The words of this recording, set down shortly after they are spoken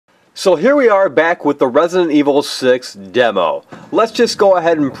So here we are back with the Resident Evil 6 demo. Let's just go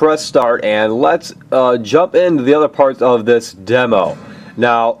ahead and press start and let's jump into the other parts of this demo.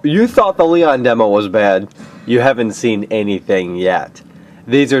 Now, you thought the Leon demo was bad. You haven't seen anything yet.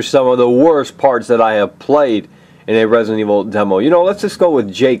 These are some of the worst parts that I have played in a Resident Evil demo. You know, let's just go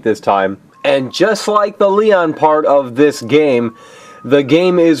with Jake this time. And just like the Leon part of this game, the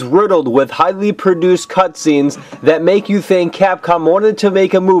game is riddled with highly produced cutscenes that make you think Capcom wanted to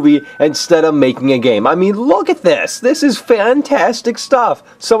make a movie instead of making a game. I mean, look at this. This is fantastic stuff.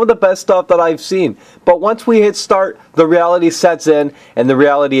 Some of the best stuff that I've seen. But once we hit start, the reality sets in, and the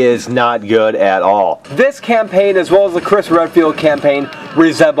reality is not good at all. This campaign, as well as the Chris Redfield campaign,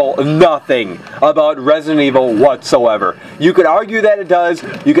 resemble nothing about Resident Evil whatsoever. You can argue that it does,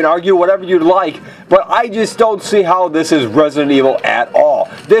 you can argue whatever you'd like, but I just don't see how this is Resident Evil at all.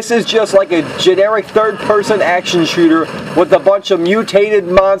 This is just like a generic third-person action shooter with a bunch of mutated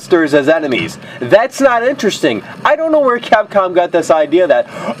monsters as enemies. That's not interesting. I don't know where Capcom got this idea that,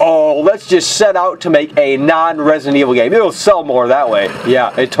 oh, let's just set out to make a non-Resident Evil game. It'll sell more that way.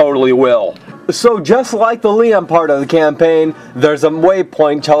 Yeah, it totally will. So just like the Leon part of the campaign, there's a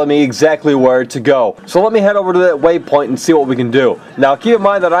waypoint telling me exactly where to go. So let me head over to that waypoint and see what we can do. Now keep in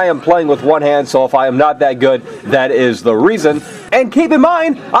mind that I am playing with one hand, so if I am not that good, that is the reason. And keep in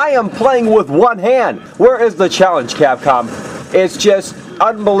mind, I am playing with one hand. Where is the challenge, Capcom? It's just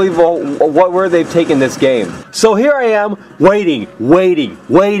unbelievable where they've taken this game. So here I am,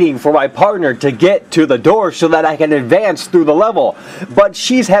 waiting for my partner to get to the door so that I can advance through the level. But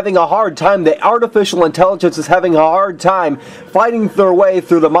she's having a hard time. The artificial intelligence is having a hard time fighting their way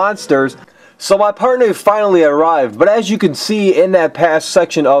through the monsters. So my partner finally arrived, but as you can see in that past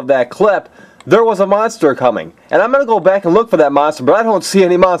section of that clip, there was a monster coming. And I'm going to go back and look for that monster, but I don't see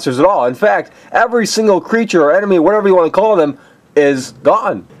any monsters at all. In fact, every single creature or enemy, whatever you want to call them, is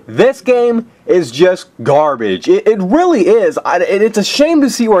gone. This game is just garbage. It really is. It's a shame to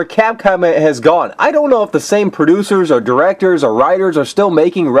see where Capcom has gone. I don't know if the same producers or directors or writers are still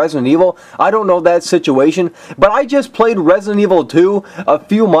making Resident Evil. I don't know that situation. But I just played Resident Evil 2 a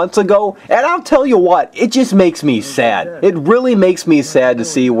few months ago, and I'll tell you what, it just makes me sad. It really makes me sad to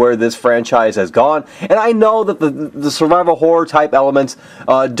see where this franchise has gone. And I know that the survival horror type elements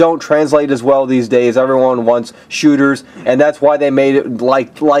don't translate as well these days. Everyone wants shooters, and that's why they made it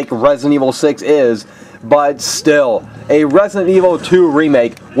like Resident Evil 6 is, but still, a Resident Evil 2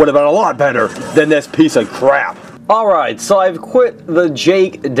 remake would have been a lot better than this piece of crap. Alright, so I've quit the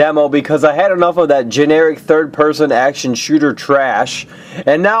Jake demo because I had enough of that generic third-person action shooter trash,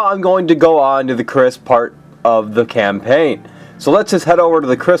 and now I'm going to go on to the Chris part of the campaign. So let's just head over to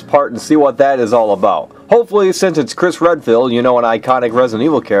the Chris part and see what that is all about. Hopefully, since it's Chris Redfield, you know, an iconic Resident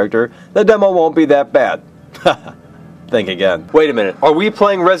Evil character, the demo won't be that bad. Think again. Wait a minute, are we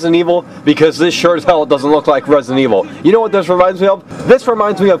playing Resident Evil? Because this sure as hell doesn't look like Resident Evil. You know what this reminds me of? This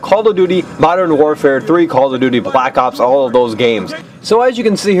reminds me of Call of Duty Modern Warfare 3, Call of Duty Black Ops, all of those games. So as you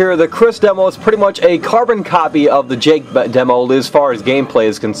can see here, the Chris demo is pretty much a carbon copy of the Jake demo as far as gameplay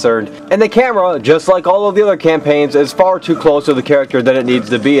is concerned. And the camera, just like all of the other campaigns, is far too close to the character than it needs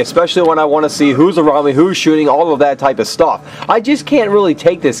to be, especially when I want to see who's around me, who's shooting, all of that type of stuff. I just can't really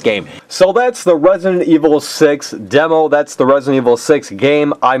take this game. So that's the Resident Evil 6 demo. That's the Resident Evil 6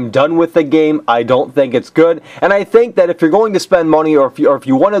 game. I'm done with the game. I don't think it's good. And I think that if you're going to spend money, or if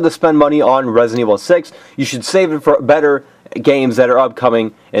you wanted to spend money on Resident Evil 6, you should save it for better games that are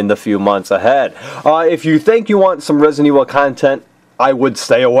upcoming in the few months ahead. If you think you want some Resident Evil content, I would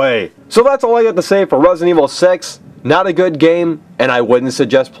stay away. So that's all I got to say for Resident Evil 6. Not a good game, and I wouldn't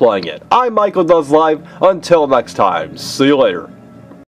suggest playing it. I'm Michael Does Live. Until next time, see you later.